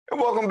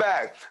welcome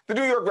back. The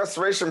New York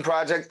Restoration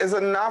Project is a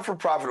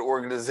not-for-profit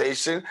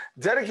organization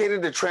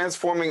dedicated to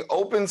transforming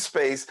open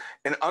space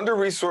in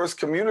under-resourced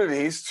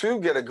communities to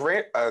get a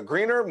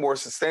greener, more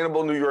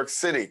sustainable New York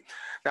City.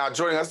 Now,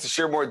 joining us to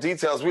share more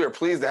details, we are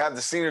pleased to have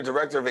the Senior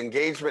Director of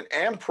Engagement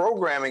and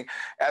Programming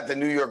at the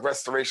New York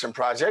Restoration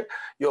Project,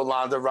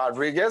 Yolanda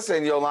Rodriguez.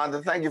 And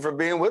Yolanda, thank you for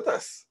being with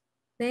us.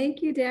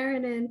 Thank you,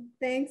 Darren, and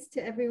thanks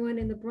to everyone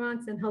in the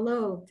Bronx, and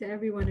hello to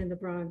everyone in the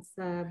Bronx.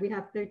 We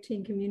have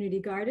 13 community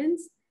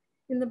gardens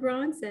in the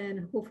Bronx,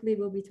 and hopefully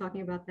we'll be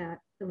talking about that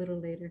a little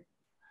later.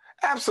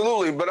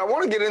 Absolutely, but I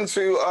want to get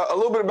into a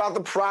little bit about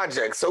the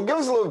project. So give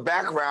us a little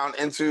background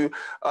into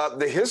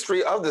the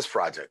history of this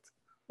project.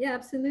 Yeah,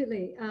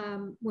 absolutely.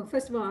 Well,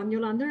 first of all, I'm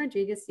Yolanda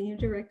Rodriguez, Senior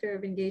Director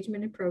of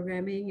Engagement and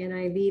Programming, and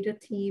I lead a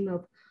team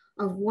of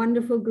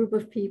wonderful group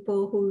of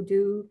people who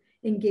do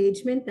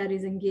engagement, that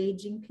is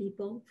engaging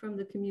people from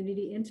the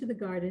community into the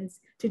gardens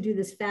to do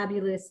this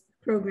fabulous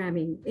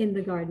programming in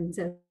the gardens.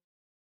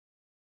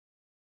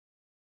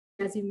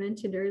 As you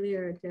mentioned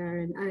earlier,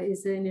 Darren,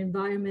 is an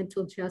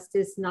environmental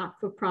justice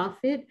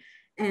not-for-profit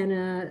and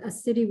a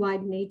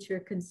citywide nature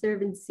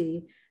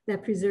conservancy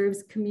that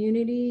preserves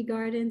community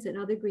gardens and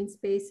other green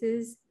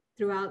spaces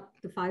throughout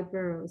the 5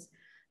 boroughs.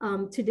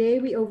 Today,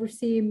 we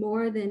oversee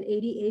more than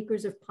 80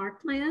 acres of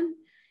parkland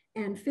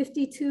and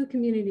 52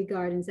 community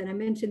gardens. And I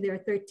mentioned there are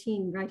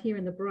 13 right here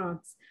in the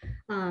Bronx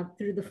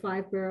through the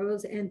 5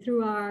 boroughs. And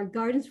through our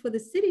Gardens for the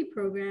City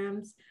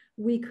programs,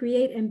 we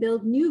create and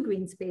build new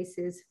green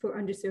spaces for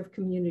underserved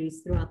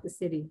communities throughout the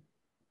city.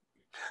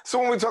 So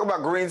when we talk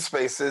about green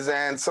spaces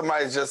and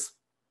somebody's just,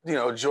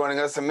 joining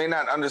us and may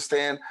not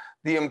understand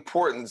the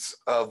importance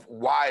of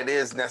why it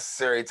is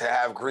necessary to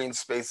have green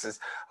spaces,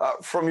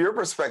 from your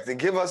perspective,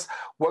 give us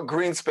what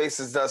green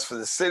spaces does for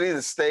the city,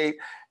 the state,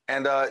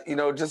 and,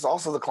 just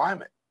also the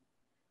climate.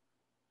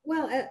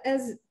 Well,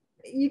 as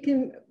you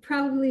can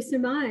probably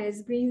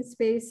surmise, green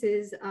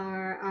spaces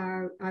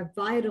are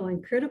vital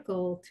and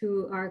critical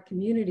to our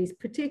communities,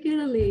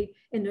 particularly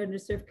in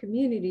underserved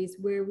communities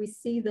where we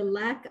see the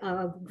lack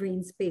of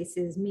green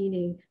spaces,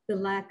 meaning the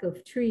lack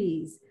of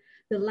trees,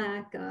 the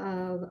lack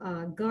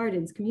of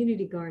gardens,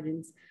 community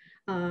gardens,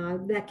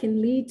 that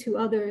can lead to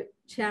other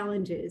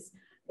challenges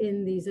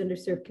in these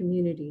underserved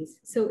communities.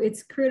 So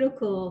it's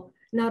critical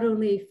not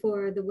only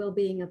for the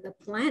well-being of the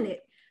planet,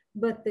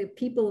 but the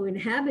people who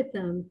inhabit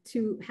them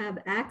to have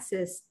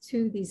access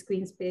to these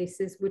green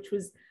spaces, which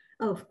was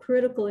of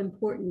critical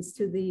importance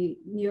to the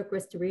New York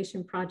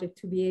Restoration Project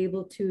to be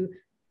able to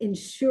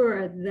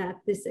ensure that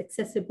this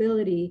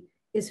accessibility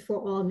is for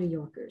all New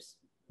Yorkers.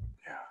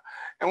 Yeah.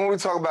 And when we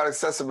talk about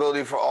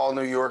accessibility for all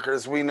New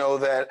Yorkers, we know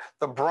that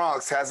the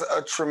Bronx has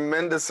a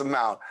tremendous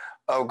amount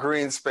of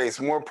green space,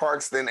 more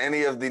parks than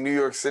any of the New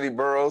York City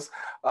boroughs.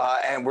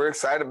 And we're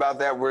excited about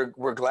that.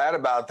 We're glad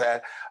about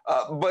that.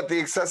 But the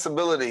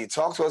accessibility,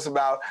 talk to us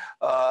about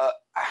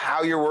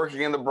how you're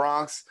working in the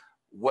Bronx,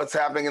 what's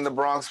happening in the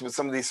Bronx with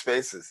some of these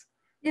spaces.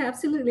 Yeah,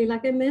 absolutely.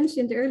 Like I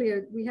mentioned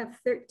earlier, we have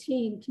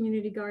 13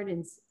 community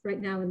gardens right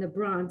now in the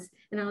Bronx.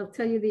 And I'll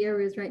tell you the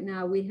areas right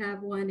now. We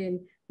have one in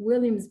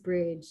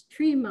Williamsbridge,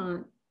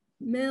 Tremont,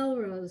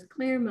 Melrose,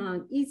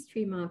 Claremont, East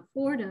Tremont,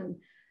 Fordham,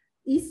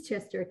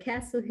 Eastchester,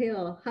 Castle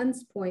Hill,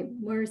 Hunts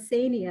Point,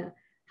 Morrisania,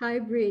 High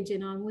Bridge,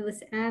 and on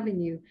Willis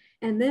Avenue.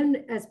 And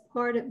then as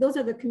part of, those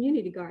are the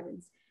community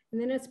gardens. And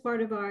then as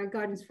part of our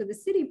Gardens for the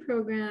City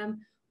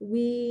program,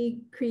 we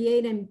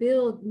create and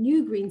build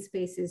new green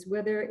spaces,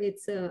 whether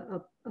it's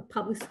a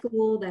public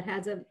school that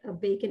has a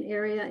vacant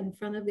area in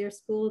front of their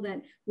school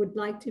that would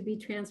like to be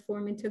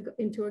transformed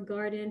into a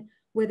garden,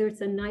 whether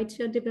it's a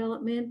NYCHA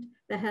development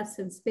that has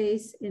some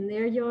space in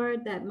their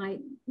yard that might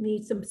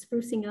need some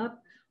sprucing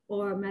up,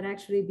 or might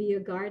actually be a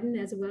garden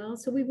as well.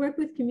 So we work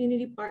with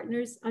community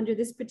partners under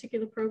this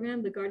particular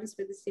program, the Gardens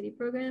for the City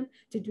program,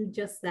 to do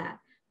just that,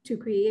 to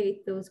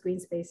create those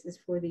green spaces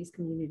for these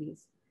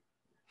communities.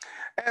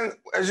 And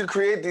as you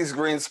create these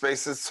green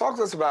spaces, talk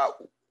to us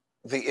about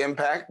the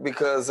impact,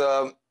 because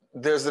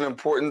there's an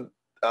important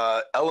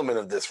element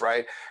of this,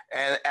 right?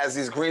 And as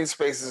these green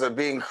spaces are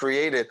being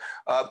created,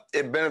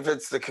 it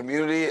benefits the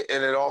community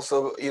and it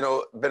also,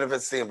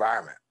 benefits the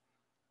environment.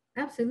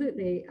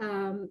 Absolutely.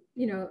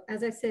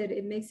 As I said,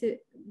 it makes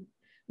it,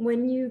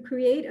 when you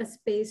create a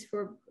space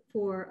for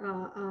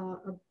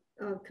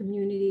a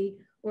community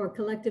or a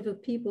collective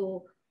of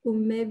people who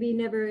maybe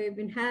never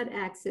even had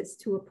access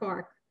to a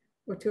park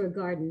or to a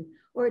garden,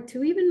 or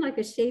to even like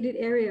a shaded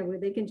area where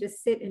they can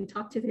just sit and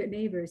talk to their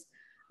neighbors,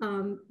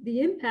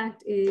 the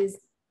impact is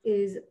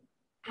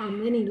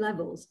on many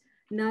levels.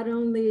 Not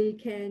only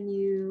can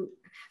you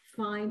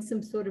find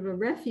some sort of a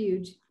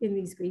refuge in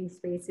these green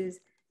spaces,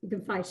 you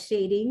can find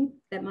shading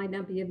that might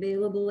not be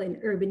available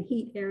in urban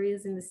heat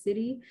areas in the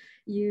city.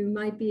 You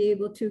might be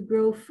able to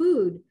grow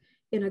food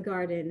in a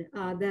garden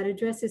that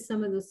addresses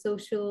some of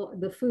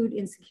the food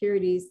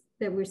insecurities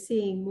that we're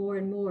seeing more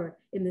and more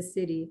in the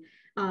city,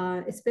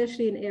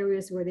 especially in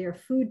areas where there are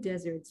food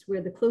deserts,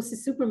 where the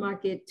closest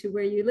supermarket to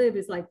where you live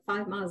is like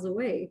 5 miles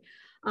away.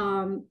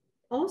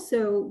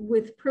 Also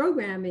with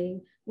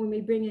programming, when we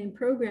bring in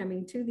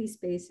programming to these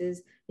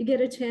spaces, you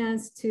get a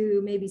chance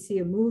to maybe see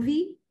a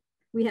movie.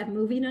 We have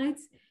movie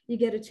nights. You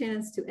get a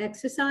chance to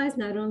exercise.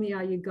 Not only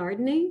are you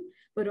gardening,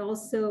 but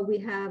also we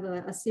have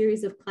a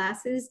series of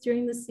classes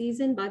during the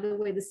season. By the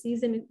way, the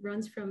season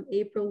runs from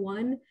April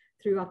 1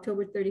 through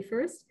October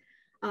 31st.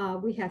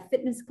 We have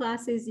fitness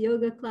classes,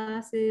 yoga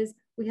classes,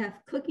 we have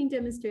cooking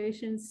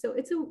demonstrations. So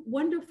it's a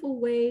wonderful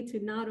way to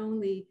not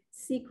only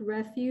seek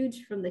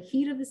refuge from the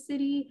heat of the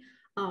city,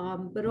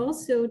 but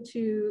also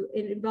to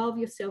involve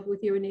yourself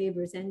with your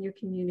neighbors and your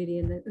community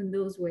in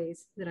those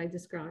ways that I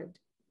described.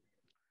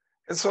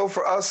 And so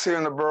for us here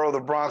in the borough of the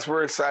Bronx,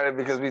 we're excited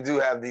because we do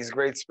have these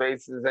great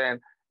spaces and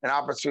an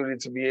opportunity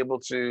to be able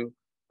to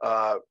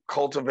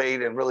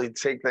cultivate and really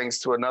take things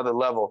to another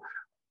level.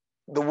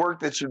 The work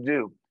that you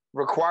do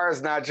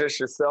requires not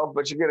just yourself,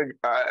 but you get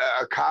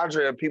a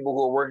cadre of people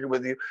who are working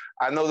with you.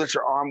 I know that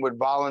you're armed with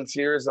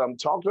volunteers.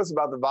 Talk to us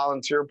about the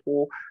volunteer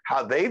pool,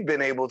 how they've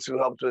been able to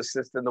help to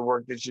assist in the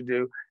work that you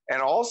do.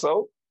 And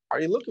also, are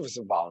you looking for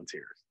some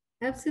volunteers?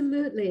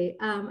 Absolutely.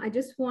 I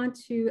just want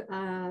to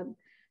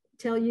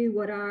tell you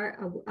what our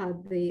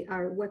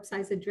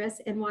website's address,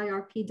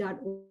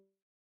 nyrp.org,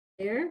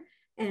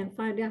 and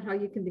find out how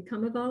you can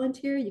become a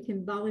volunteer. You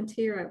can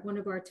volunteer at one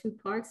of our 2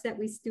 parks that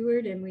we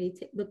steward and we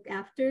look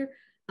after,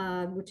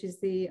 which is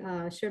the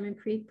Sherman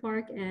Creek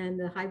Park and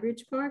the High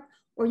Bridge Park,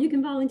 or you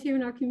can volunteer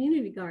in our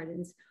community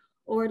gardens.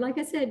 Or like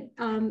I said,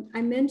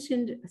 I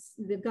mentioned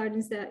the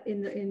gardens that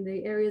in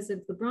the areas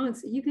of the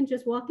Bronx, you can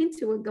just walk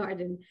into a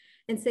garden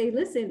and say,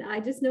 listen, I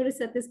just noticed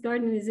that this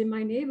garden is in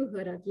my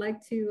neighborhood. I'd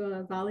like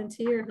to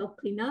volunteer, help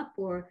clean up,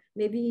 or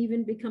maybe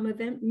even become a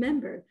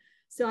member.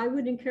 So I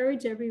would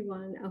encourage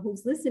everyone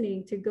who's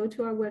listening to go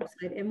to our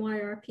website,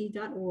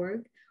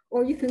 nyrp.org,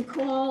 or you can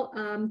call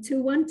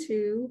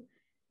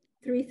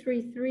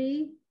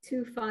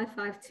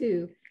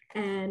 212-333-2552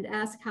 and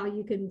ask how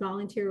you can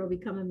volunteer or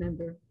become a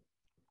member.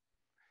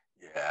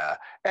 Yeah,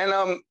 and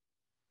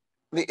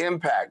the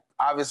impact.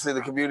 Obviously,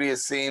 the community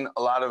has seen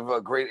a lot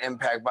of great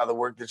impact by the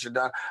work that you've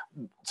done.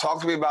 Talk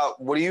to me about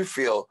what do you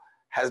feel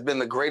has been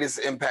the greatest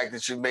impact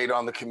that you've made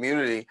on the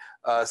community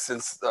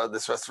since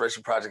this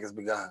restoration project has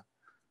begun?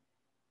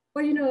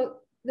 Well, you know,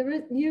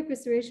 the New York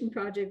Restoration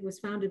Project was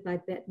founded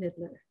by Bette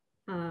Midler.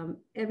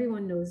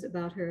 Everyone knows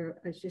about her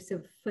as just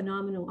a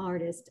phenomenal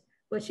artist,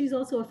 but she's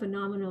also a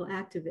phenomenal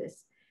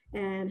activist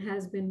and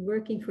has been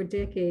working for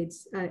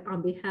decades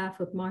on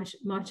behalf of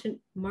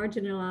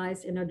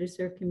marginalized and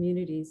underserved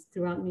communities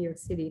throughout New York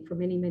City for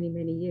many, many,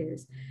 many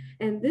years.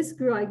 And this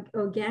grew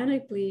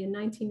organically in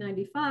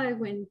 1995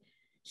 when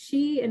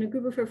she and a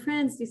group of her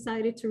friends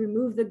decided to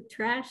remove the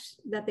trash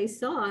that they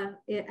saw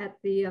at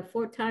the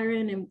Fort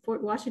Tryon and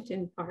Fort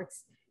Washington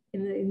parks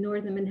in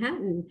northern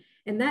Manhattan.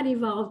 And that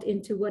evolved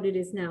into what it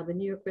is now, the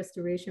New York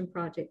Restoration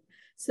Project.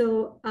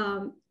 So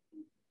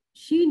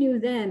she knew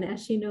then,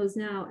 as she knows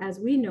now, as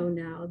we know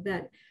now,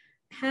 that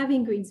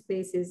having green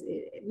spaces,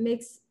 it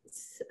makes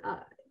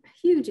a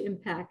huge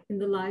impact in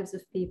the lives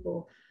of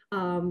people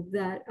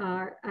that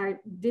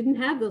didn't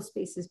have those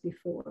spaces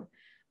before.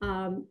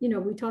 You know,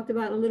 we talked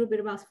about a little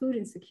bit about food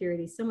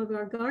insecurity. Some of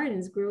our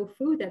gardens grow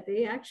food that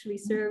they actually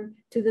serve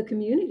to the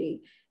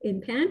community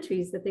in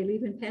pantries that they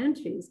leave in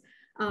pantries.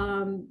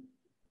 And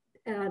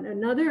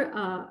another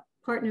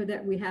partner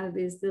that we have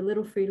is the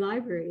Little Free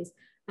Libraries.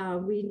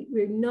 We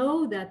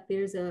know that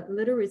there's a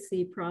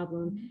literacy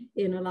problem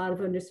in a lot of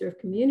underserved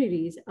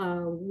communities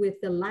with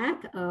the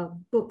lack of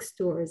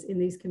bookstores in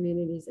these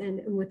communities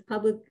and with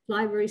public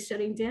libraries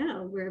shutting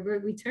down wherever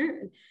we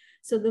turn.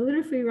 So the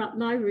Little Free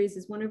Libraries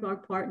is one of our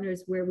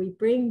partners where we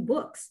bring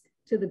books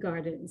to the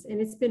gardens, and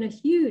it's been a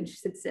huge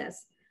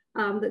success.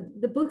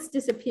 The books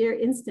disappear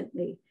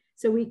instantly.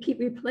 So we keep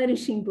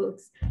replenishing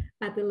books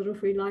at the Little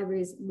Free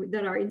Libraries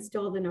that are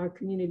installed in our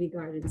community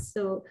gardens.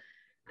 So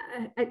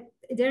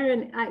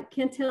Daren, I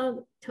can't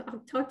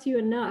talk to you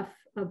enough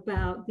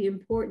about the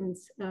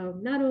importance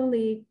of not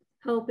only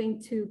helping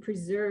to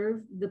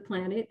preserve the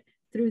planet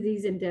through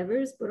these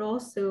endeavors, but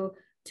also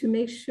to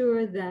make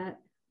sure that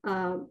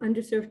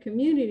underserved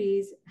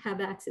communities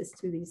have access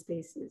to these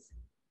spaces.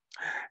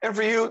 And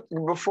for you,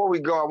 before we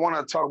go, I want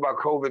to talk about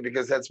COVID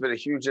because that's been a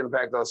huge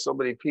impact on so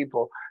many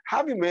people. How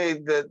have you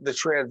made the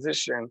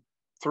transition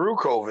through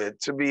COVID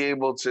to be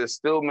able to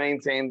still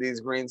maintain these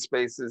green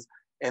spaces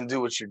and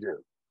do what you do?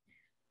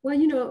 Well,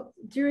 you know,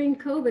 during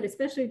COVID,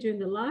 especially during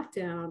the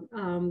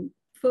lockdown,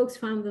 folks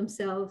found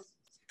themselves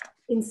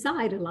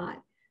inside a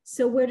lot.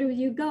 So where do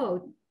you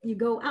go? You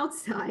go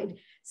outside.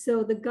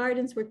 So the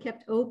gardens were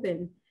kept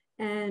open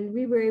and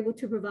we were able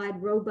to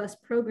provide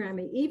robust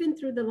programming, even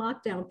through the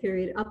lockdown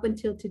period up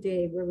until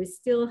today, where we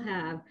still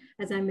have,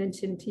 as I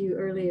mentioned to you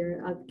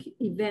earlier,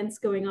 events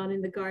going on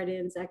in the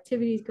gardens,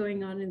 activities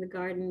going on in the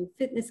garden,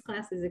 fitness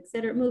classes, et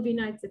cetera, movie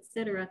nights, et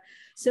cetera.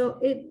 So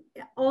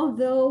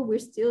although we're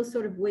still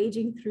sort of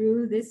waging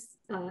through this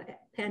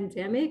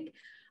pandemic,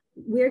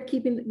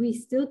 we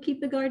still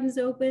keep the gardens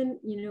open.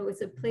 You know,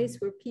 it's a place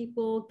where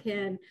people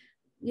can,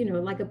 you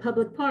know, like a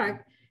public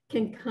park,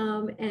 can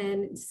come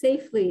and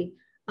safely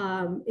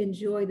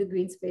enjoy the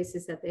green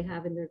spaces that they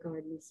have in their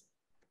gardens.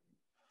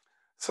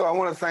 So I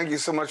want to thank you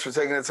so much for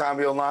taking the time,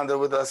 Yolanda,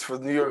 with us for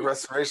the New York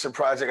Restoration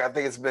Project. I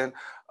think it's been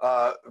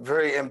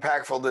very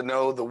impactful to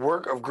know the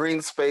work of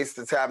green space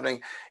that's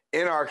happening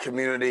in our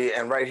community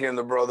and right here in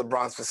the borough of the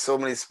Bronx for so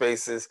many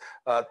spaces.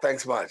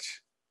 Thanks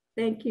much.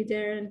 Thank you,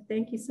 Daren.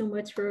 Thank you so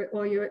much for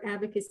all your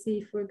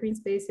advocacy for green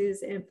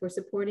spaces and for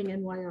supporting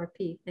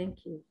NYRP. Thank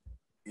you.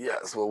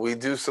 Yes, well, we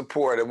do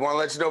support it. I want to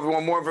let you know if you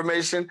want more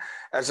information,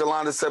 as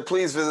Yolanda said,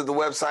 please visit the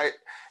website,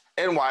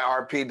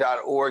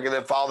 nyrp.org, and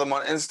then follow them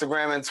on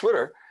Instagram and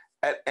Twitter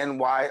at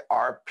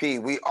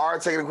NYRP. We are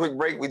taking a quick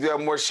break. We do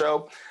have more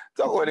show.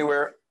 Don't go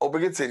anywhere.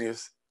 Open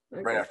continues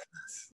right after this.